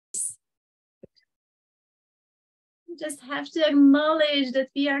just have to acknowledge that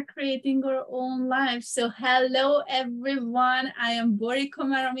we are creating our own life. So hello, everyone. I am Bori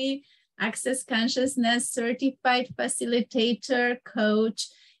Komarami, Access Consciousness Certified Facilitator, Coach,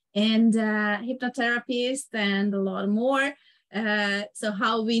 and hypnotherapist, and a lot more. So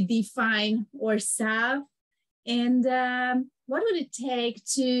how we define ourselves, and what would it take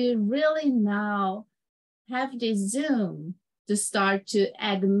to really now have this Zoom to start to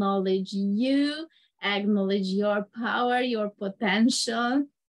acknowledge you, acknowledge your power, your potential,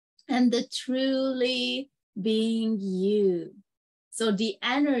 and the truly being you. So the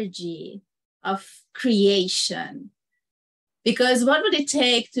energy of creation. Because what would it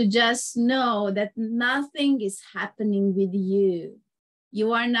take to just know that nothing is happening with you?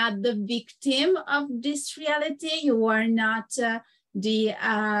 You are not the victim of this reality. You are not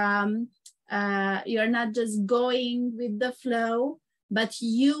you're not just going with the flow, but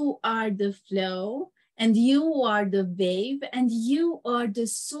you are the flow, and you are the wave, and you are the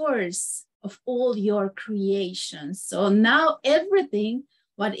source of all your creations. So now everything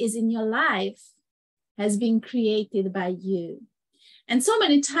what is in your life has been created by you. And so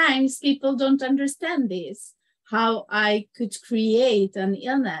many times people don't understand this, how I could create an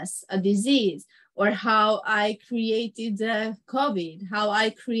illness, a disease, or how I created COVID, how I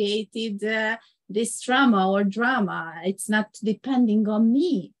created this trauma or drama. It's not depending on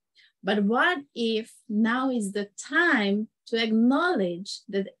me. But what if now is the time to acknowledge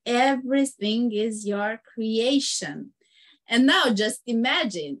that everything is your creation? And now just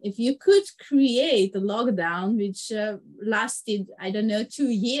imagine if you could create a lockdown, which lasted, I don't know, 2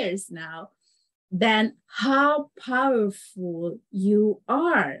 years now, then how powerful you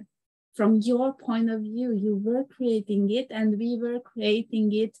are. From your point of view, you were creating it, and we were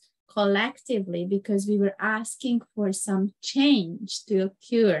creating it collectively because we were asking for some change to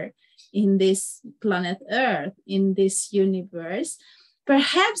occur in this planet Earth, in this universe.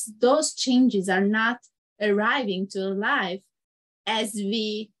 Perhaps those changes are not arriving to life as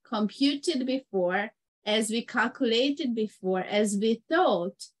we computed before, as we calculated before, as we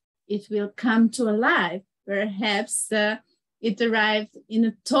thought it will come to life. Perhaps it arrived in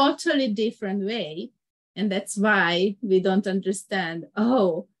a totally different way. And that's why we don't understand,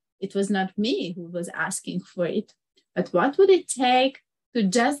 oh, it was not me who was asking for it. But what would it take to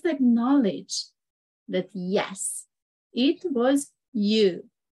just acknowledge that, yes, it was you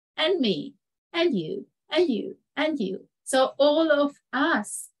and me and you and you and you. So all of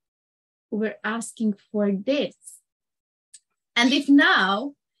us who were asking for this. And if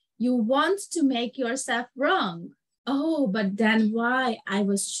now you want to make yourself wrong, oh, but then why I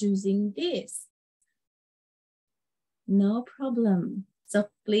was choosing this? No problem. So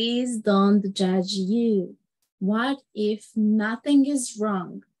please don't judge you. What if nothing is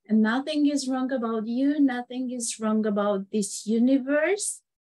wrong? And nothing is wrong about you, nothing is wrong about this universe.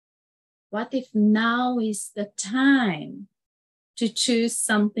 What if now is the time to choose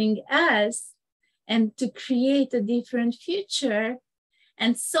something else and to create a different future?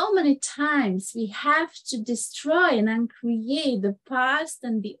 And so many times we have to destroy and uncreate the past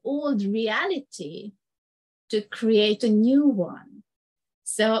and the old reality to create a new one.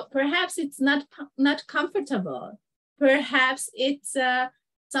 So perhaps it's not comfortable. Perhaps it's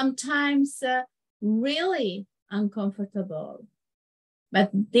sometimes really uncomfortable. But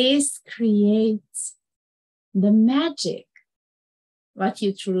this creates the magic, what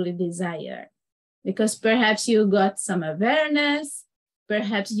you truly desire. Because perhaps you got some awareness,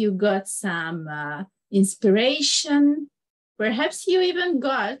 perhaps you got some inspiration, perhaps you even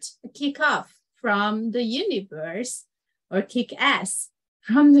got a kick off from the universe, or kick ass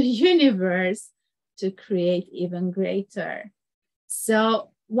from the universe to create even greater.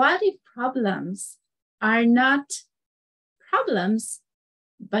 So what if problems are not problems,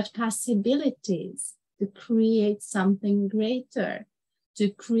 but possibilities to create something greater, to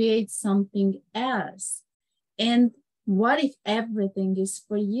create something else? And what if everything is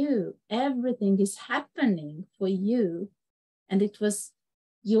for you? Everything is happening for you, and it was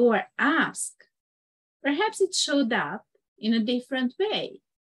your ask. Perhaps it showed up in a different way,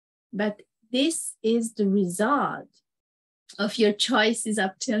 but this is the result of your choices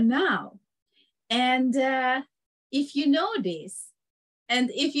up till now. And if you know this, and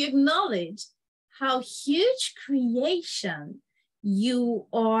if you acknowledge how huge creation you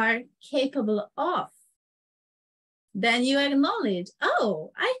are capable of, then you acknowledge,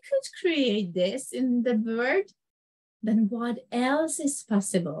 oh, I could create this in the world, then what else is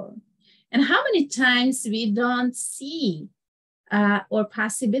possible? And how many times we don't see our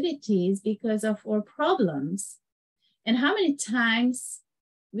possibilities because of our problems? And how many times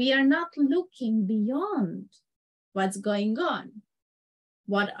we are not looking beyond what's going on,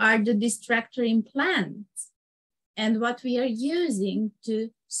 what are the distractor implants, and what we are using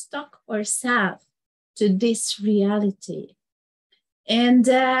to stock ourselves to this reality. And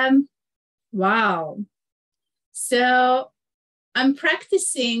wow. So I'm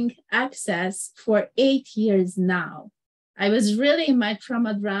practicing Access for 8 years now. I was really in my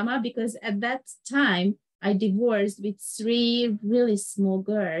trauma drama because at that time I divorced with 3 really small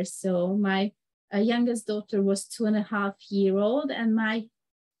girls. So my youngest daughter was 2.5-years old, and my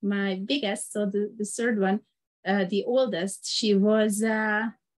biggest, so the third one, the oldest, she was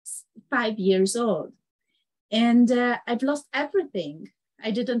 5 years old. And I've lost everything.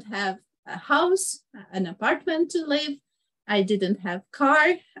 I didn't have a house, an apartment to live. I didn't have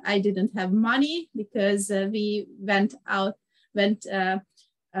car. I didn't have money because we went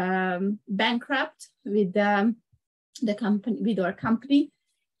bankrupt with the company, with our company.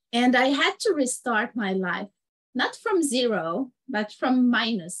 And I had to restart my life, not from zero, but from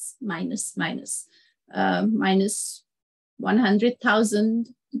minus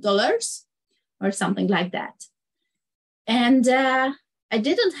 $100,000 or something like that. And I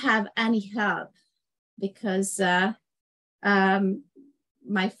didn't have any help because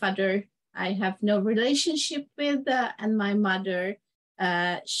my father, I have no relationship with, and my mother,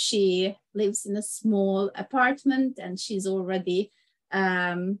 she lives in a small apartment and she's already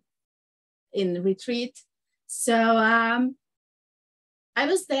in retreat. So I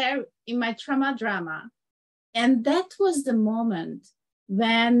was there in my trauma drama. And that was the moment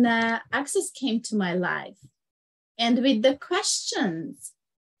when Access came to my life. And with the questions,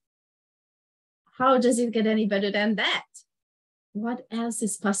 how does it get any better than that? What else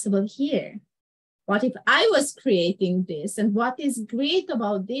is possible here? What if I was creating this? And what is great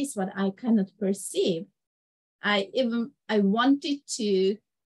about this, what I cannot perceive? I wanted to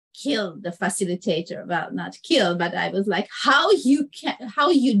kill the facilitator. Well, not kill, but I was like, how you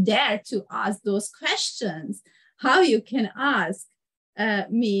dare to ask those questions? How you can ask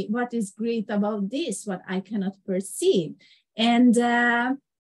me what is great about this, what I cannot perceive? And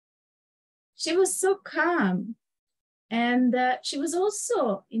she was so calm. And she was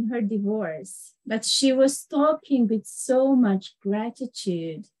also in her divorce, but she was talking with so much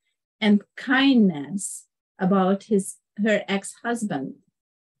gratitude and kindness about her ex-husband.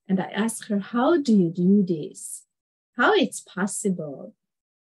 And I asked her, how do you do this? How it's possible?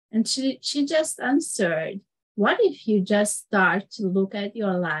 And she just answered, what if you just start to look at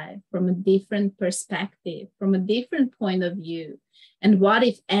your life from a different perspective, from a different point of view? And what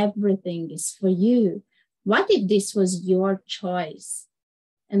if everything is for you? What if this was your choice?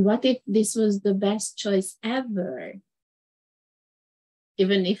 And what if this was the best choice ever?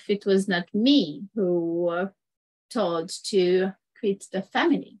 Even if it was not me who told to quit the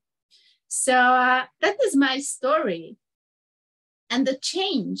family. So that is my story. And the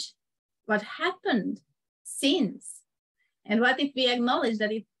change, what happened since. And what if we acknowledge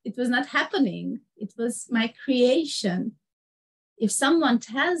that it was not happening? It was my creation. If someone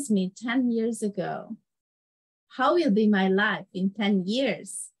tells me 10 years ago, how will be my life in 10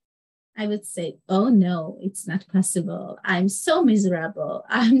 years? I would say, oh no, it's not possible. I'm so miserable.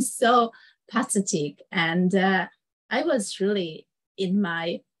 I'm so pathetic. And I was really in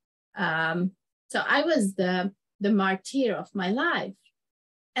my, so I was the martyr of my life.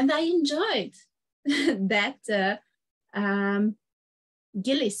 And I enjoyed that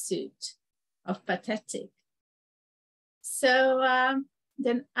ghillie suit of pathetic. So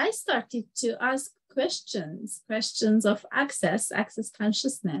then I started to ask questions of access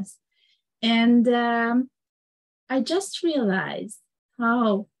consciousness. And I just realized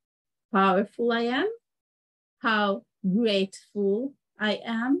how powerful I am, how grateful I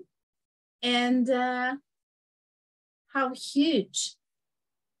am, and how huge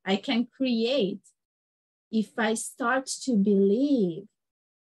I can create if I start to believe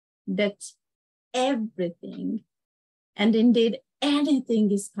that everything, and indeed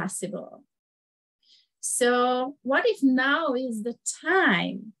anything, is possible. So what if now is the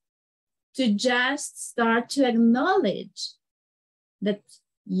time to just start to acknowledge that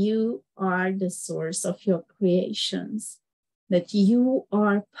you are the source of your creations, that you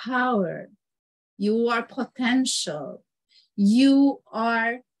are power, you are potential, you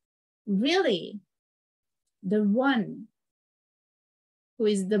are really the one who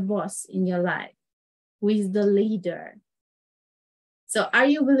is the boss in your life, who is the leader. So are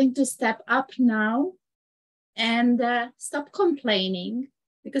you willing to step up now and stop complaining?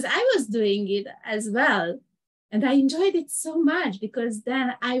 Because I was doing it as well. And I enjoyed it so much because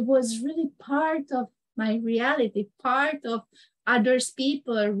then I was really part of my reality, part of others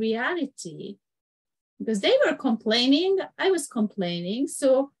people's reality. because they were complaining, I was complaining.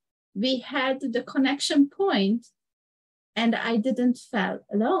 So we had the connection point and I didn't feel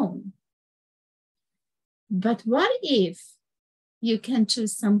alone. But what if you can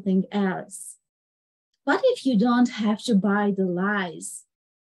choose something else? What if you don't have to buy the lies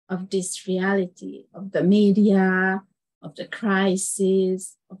of this reality, of the media, of the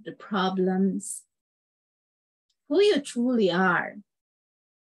crisis, of the problems? Who you truly are,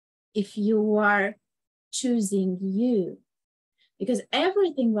 if you are choosing you. Because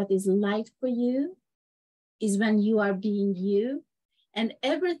everything what is light for you is when you are being you, and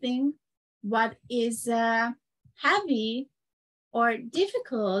everything what is heavy or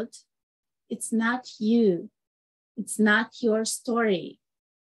difficult, it's not you. It's not your story.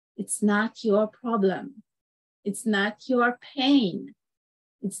 It's not your problem. It's not your pain.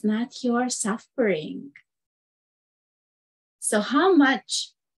 It's not your suffering. So how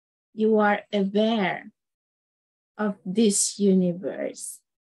much you are aware of this universe,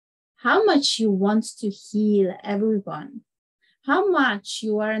 how much you want to heal everyone, how much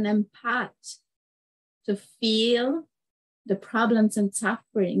you are an empath to feel the problems and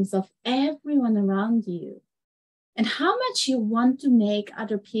sufferings of everyone around you, and how much you want to make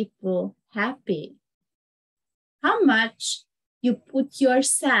other people happy, how much you put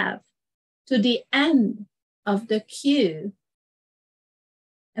yourself to the end of the queue,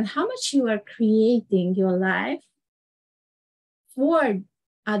 and how much you are creating your life for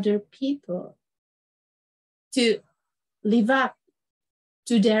other people to live up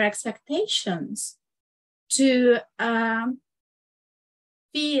to their expectations, to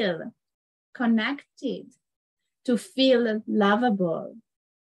feel connected, to feel lovable,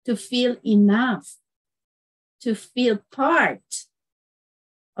 to feel enough, to feel part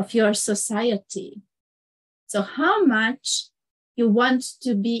of your society. So how much you want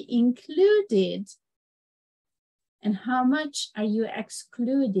to be included, and how much are you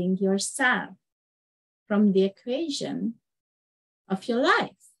excluding yourself from the equation of your life?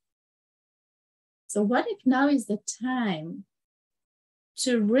 So what if now is the time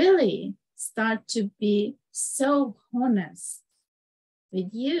to really start to be so honest with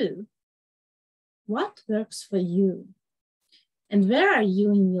you? What works for you? And where are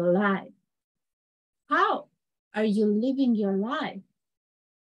you in your life? How are you living your life?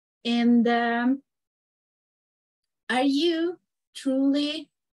 And are you truly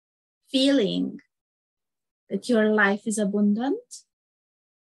feeling that your life is abundant?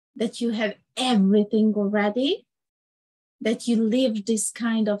 That you have everything already? That you live this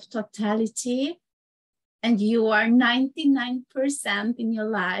kind of totality and you are 99% in your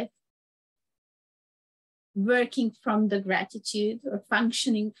life working from the gratitude or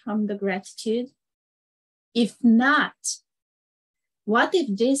functioning from the gratitude? If not, what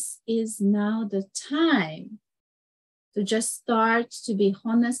if this is now the time to just start to be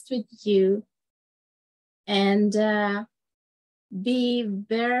honest with you and be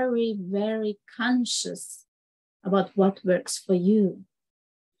very, very conscious about what works for you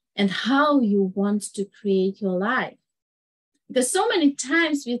and how you want to create your life? Because so many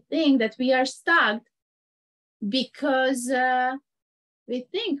times we think that we are stuck because we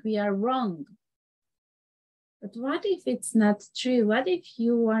think we are wrong. But what if it's not true? What if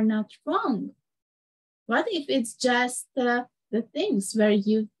you are not wrong? What if it's just the things where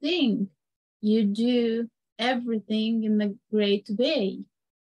you think you do everything in a great way?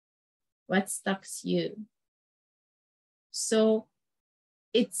 What stops you? So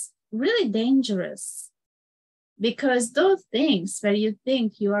it's really dangerous, because those things where you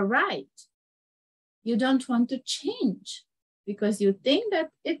think you are right, you don't want to change because you think that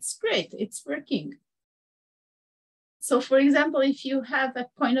it's great, it's working. So for example, if you have a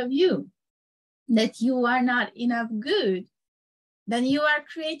point of view that you are not enough good, then you are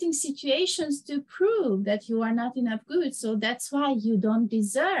creating situations to prove that you are not enough good. So that's why you don't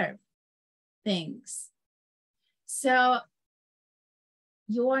deserve things. So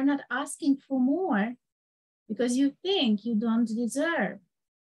you are not asking for more because you think you don't deserve.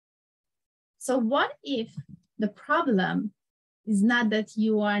 So what if the problem is not that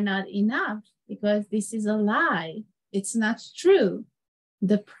you are not enough, because this is a lie. It's not true.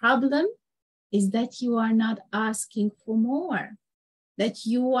 The problem is that you are not asking for more, that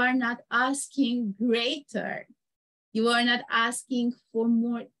you are not asking greater. You are not asking for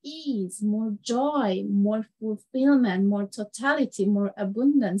more ease, more joy, more fulfillment, more totality, more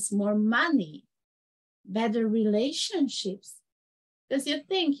abundance, more money, better relationships. Because you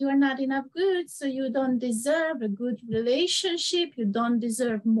think you are not enough good, so you don't deserve a good relationship, you don't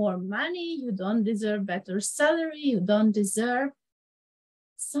deserve more money, you don't deserve better salary, you don't deserve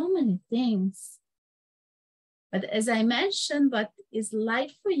so many things. But as I mentioned, what is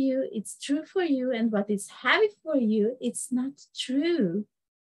light for you, it's true for you. And what is heavy for you, it's not true.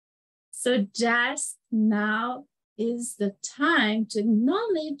 So just now is the time to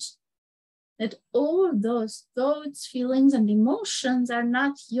acknowledge that all those thoughts, feelings, and emotions are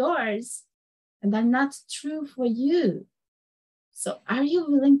not yours and are not true for you. So are you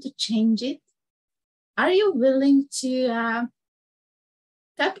willing to change it? Are you willing to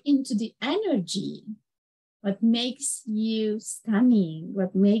tap into the energy? What makes you stunning?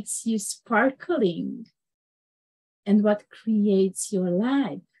 What makes you sparkling? And what creates your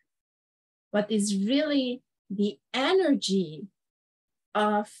life? What is really the energy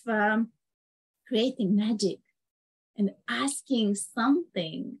of creating magic and asking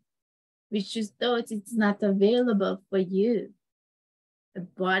something which you thought it's not available for you? But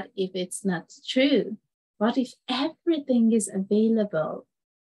what if it's not true? What if everything is available?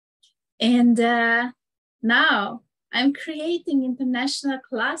 And now I'm creating international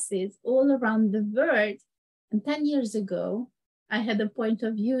classes all around the world. And 10 years ago, I had a point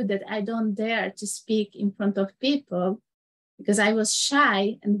of view that I don't dare to speak in front of people because I was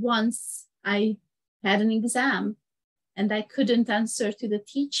shy. And once I had an exam and I couldn't answer to the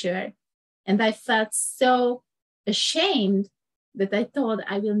teacher. And I felt so ashamed that I thought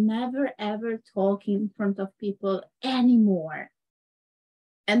I will never, ever talk in front of people anymore.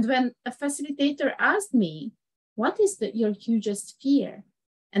 And when a facilitator asked me, what is your hugest fear?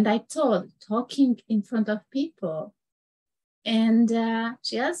 And I told, talking in front of people. And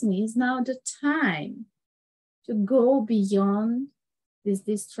she asked me, is now the time to go beyond this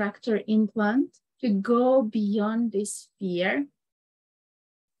distractor implant, to go beyond this fear?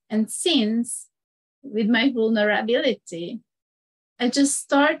 And since, with my vulnerability, I just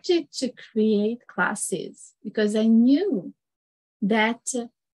started to create classes because I knew that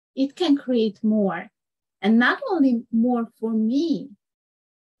it can create more. And not only more for me,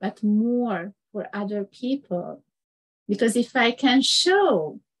 but more for other people. Because if I can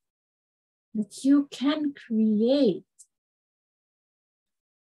show that you can create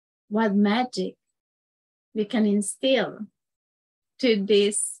what magic we can instill to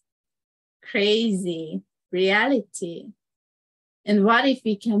this crazy reality, and what if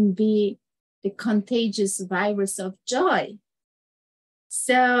we can be the contagious virus of joy?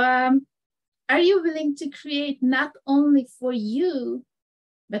 So are you willing to create not only for you,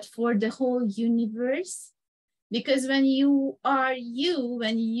 but for the whole universe? Because when you are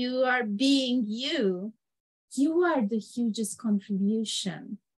being you, you are the hugest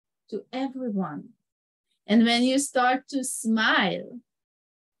contribution to everyone. And when you start to smile,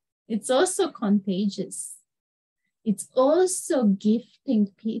 it's also contagious. It's also gifting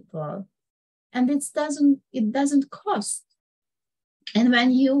people, and it doesn't cost. And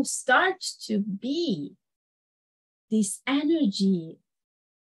when you start to be this energy,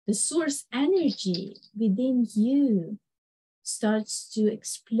 the source energy within you starts to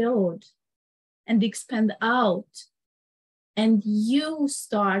explode and expand out, and you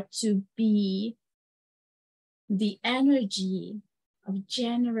start to be the energy of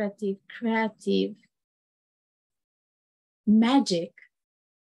generative, creative magic,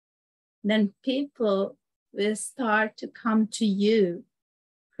 then people will start to come to you,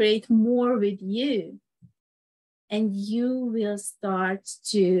 create more with you, and you will start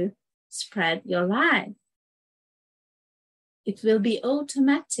to spread your life. It will be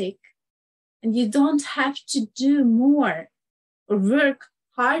automatic, and you don't have to do more or work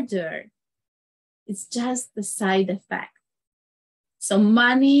harder. It's just the side effect. So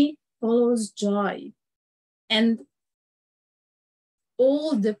money follows joy, and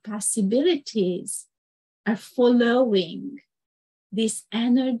all the possibilities are following this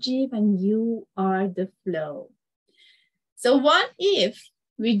energy when you are the flow. So what if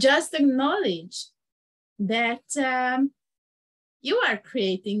we just acknowledge that you are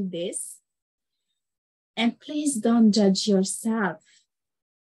creating this, and please don't judge yourself,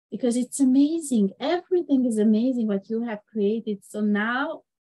 because it's amazing. Everything is amazing what you have created. So now,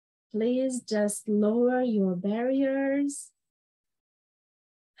 please just lower your barriers.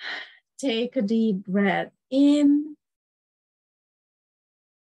 Take a deep breath in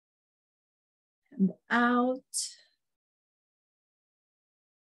and out.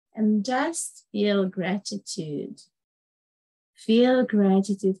 And just feel gratitude. Feel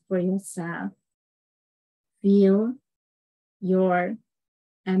gratitude for yourself. Feel your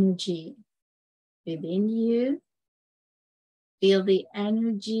energy within you. Feel the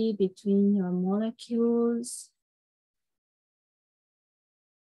energy between your molecules.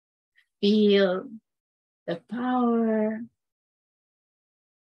 Feel the power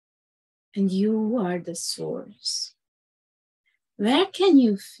and you are the source. Where can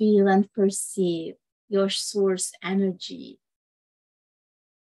you feel and perceive your source energy?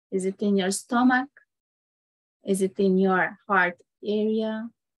 Is it in your stomach? Is it in your heart area?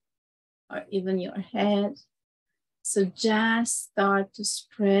 Or even your head? So just start to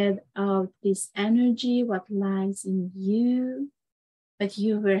spread out this energy, what lies in you, that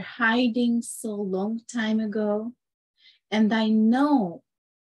you were hiding so long time ago. And I know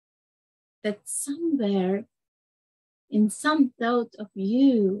that somewhere in some thought of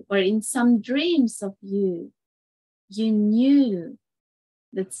you or in some dreams of you, you knew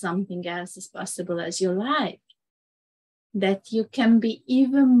that something else is possible as your life, that you can be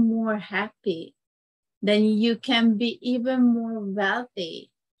even more happy, then you can be even more wealthy,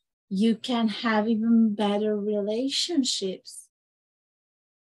 you can have even better relationships,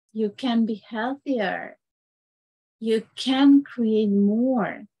 you can be healthier, you can create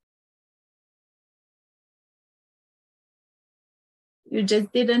more. You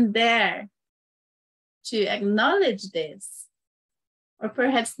just didn't dare to acknowledge this, or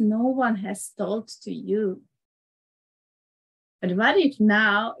perhaps no one has told to you. But what if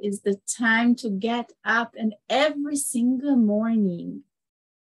now is the time to get up, and every single morning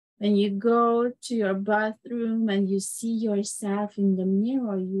when you go to your bathroom and you see yourself in the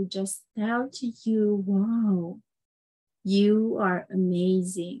mirror, you just tell to you, wow, you are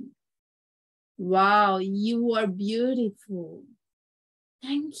amazing. Wow, you are beautiful.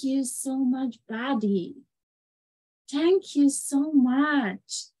 Thank you so much, body. Thank you so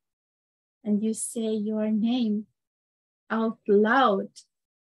much. And you say your name out loud,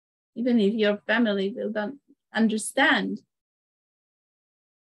 even if your family will not understand.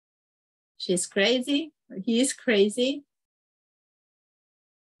 She's crazy or he is crazy.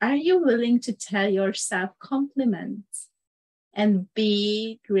 Are you willing to tell yourself compliments and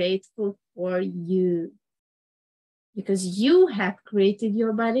be grateful for you? Because you have created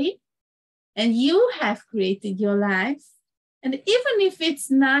your body and you have created your life. And even if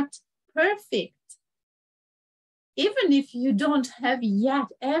it's not perfect, even if you don't have yet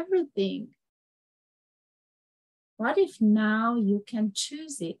everything, what if now you can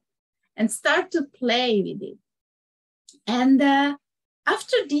choose it and start to play with it? And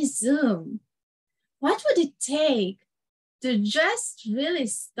after this Zoom, what would it take to just really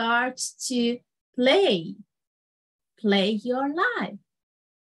start to play your life?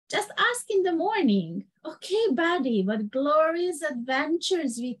 Just ask in the morning, okay, buddy, what glorious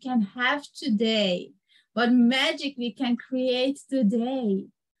adventures we can have today. What magic we can create today.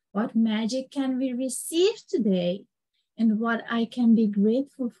 What magic can we receive today? And what I can be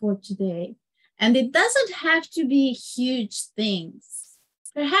grateful for today. And it doesn't have to be huge things.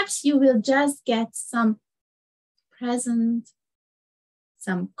 Perhaps you will just get some present,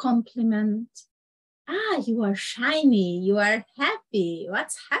 some compliment. You are shiny, you are happy.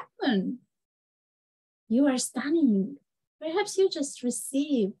 What's happened? You are stunning. Perhaps you just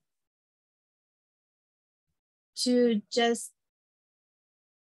receive to just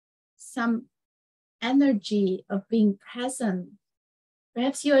some energy of being present.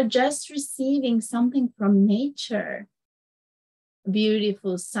 Perhaps you are just receiving something from nature, a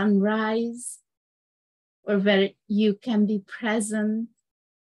beautiful sunrise, or where you can be present,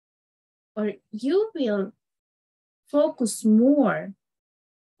 or you will focus more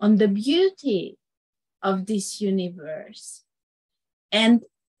on the beauty of this universe. And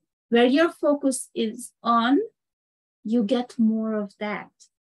where your focus is on, you get more of that.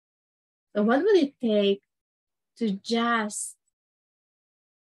 So what would it take to just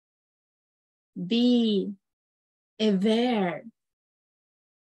be aware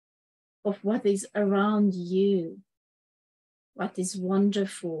of what is around you, what is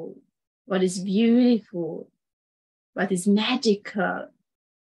wonderful, what is beautiful, what is magical?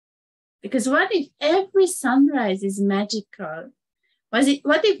 Because what if every sunrise is magical? What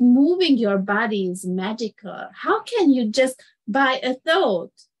if moving your body is magical? How can you just, by a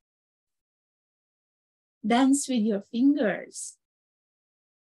thought, dance with your fingers?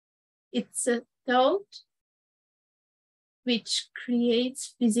 It's a thought which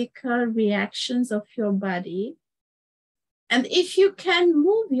creates physical reactions of your body. And if you can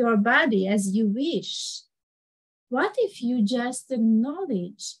move your body as you wish, what if you just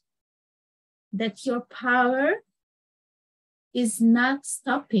acknowledge that your power is not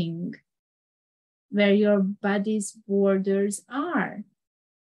stopping where your body's borders are?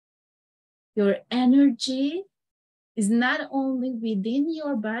 Your energy is not only within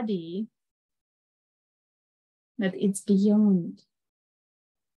your body, but it's beyond.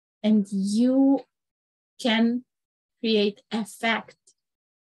 And you can create effect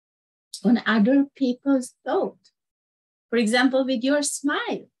on other people's thought. For example, with your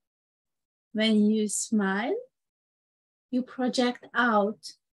smile. When you smile, you project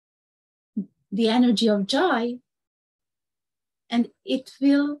out the energy of joy, and it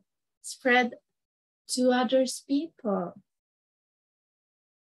will spread to others people.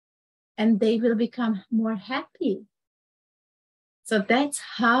 And they will become more happy. So that's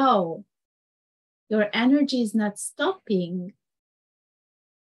how your energy is not stopping,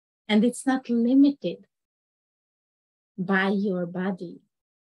 and it's not limited by your body,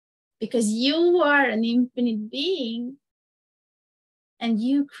 because you are an infinite being and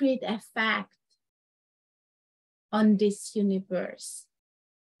you create effect on this universe,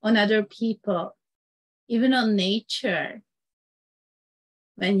 on other people, even on nature.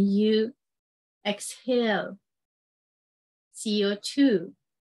 When you exhale CO2,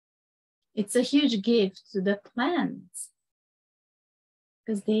 it's a huge gift to the plants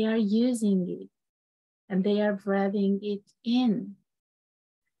because they are using it and they are breathing it in.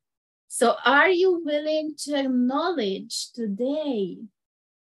 So are you willing to acknowledge today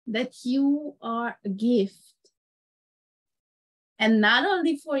that you are a gift? And not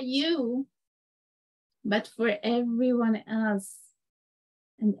only for you, but for everyone else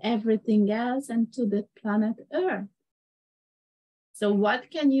and everything else, and to the planet Earth. So what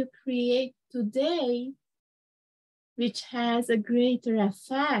can you create today which has a greater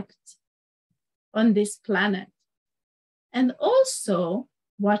effect on this planet? And also,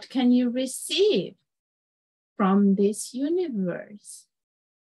 what can you receive from this universe?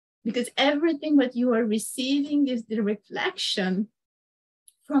 Because everything that you are receiving is the reflection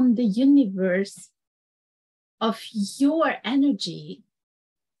from the universe of your energy,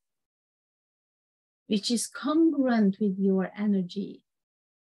 which is congruent with your energy.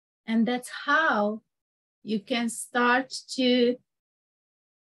 And that's how you can start to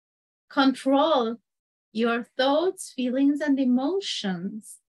control your thoughts, feelings, and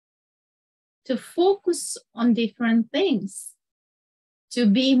emotions, to focus on different things, to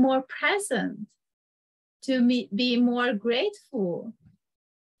be more present, to be more grateful,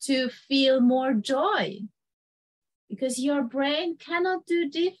 to feel more joy, because your brain cannot do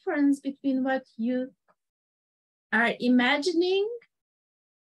difference between what you are imagining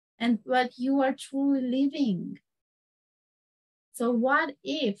and what you are truly living. So what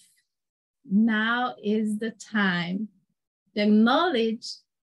if now is the time to acknowledge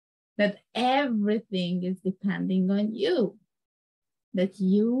that everything is depending on you, that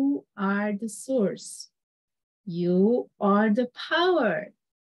you are the source, you are the power,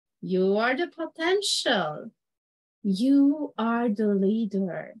 you are the potential, you are the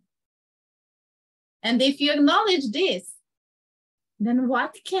leader. And if you acknowledge this, then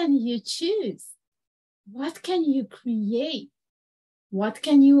what can you choose? What can you create? What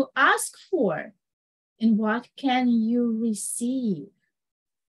can you ask for? And what can you receive?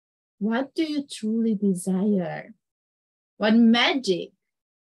 What do you truly desire? What magic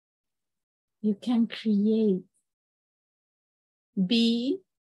you can create? Be,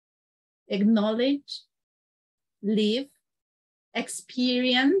 acknowledge, live,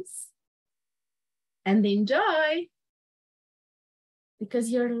 experience, and enjoy,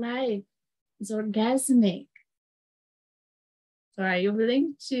 because your life is orgasmic. So are you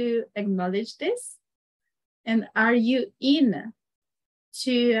willing to acknowledge this? And are you in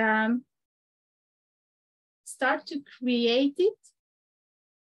to start to create it?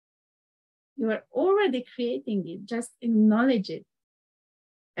 You are already creating it, just acknowledge it.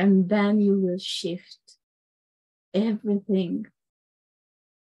 And then you will shift everything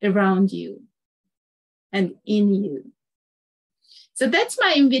around you and in you. So that's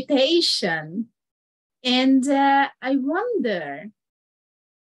my invitation. And I wonder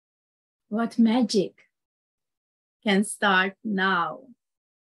what magic can start now,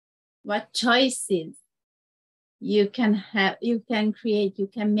 what choices you can have, you can create, you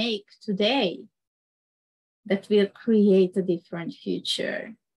can make today that will create a different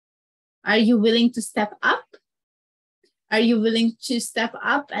future. Are you willing to step up? Are you willing to step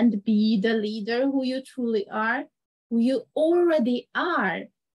up and be the leader who you truly are, who you already are?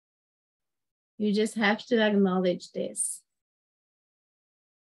 You just have to acknowledge this.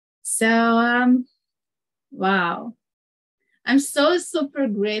 So, wow. I'm so super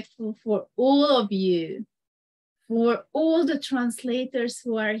grateful for all of you, for all the translators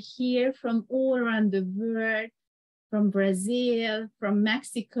who are here from all around the world, from Brazil, from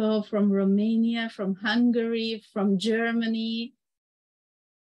Mexico, from Romania, from Hungary, from Germany,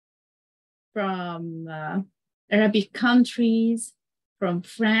 from Arabic countries, from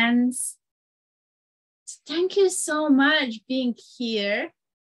France. Thank you so much being here.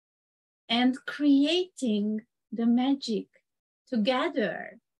 and creating the magic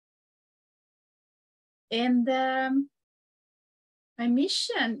together. And my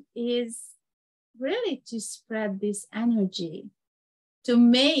mission is really to spread this energy, to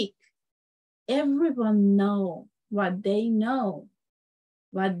make everyone know, what they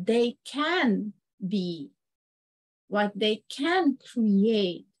can be, what they can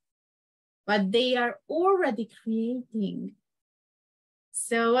create, what they are already creating.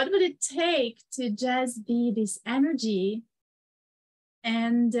 So what would it take to just be this energy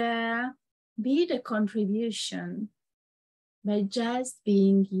and be the contribution by just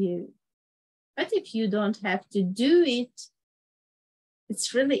being you? But if you don't have to do it,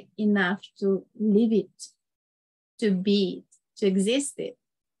 it's really enough to live it, to be it, to exist it.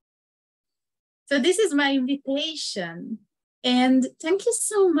 So this is my invitation. And thank you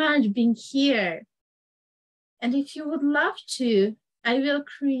so much being here. And if you would love to, I will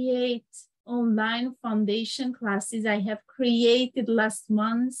create online foundation classes. I have created last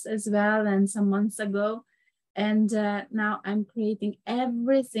month as well and some months ago. And now I'm creating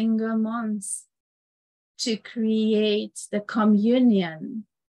every single month to create the communion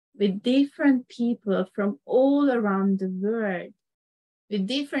with different people from all around the world, with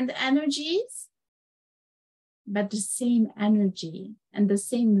different energies, but the same energy and the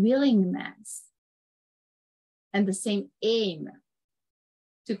same willingness and the same aim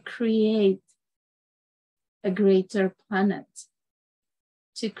to create a greater planet,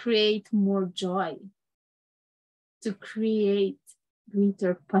 to create more joy, to create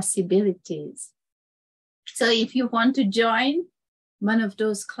greater possibilities. So if you want to join one of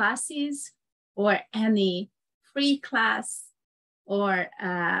those classes or any free class or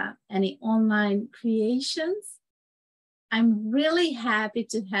any online creations, I'm really happy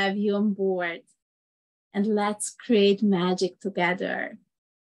to have you on board, and let's create magic together.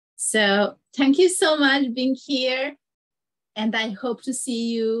 So thank you so much being here, and I hope to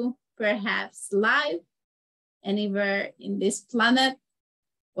see you perhaps live anywhere in this planet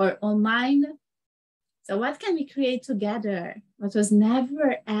or online. So what can we create together? What was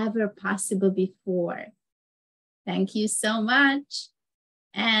never ever possible before? Thank you so much,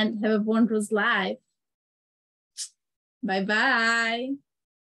 and have a wondrous life. Bye-bye.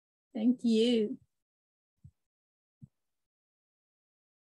 Thank you.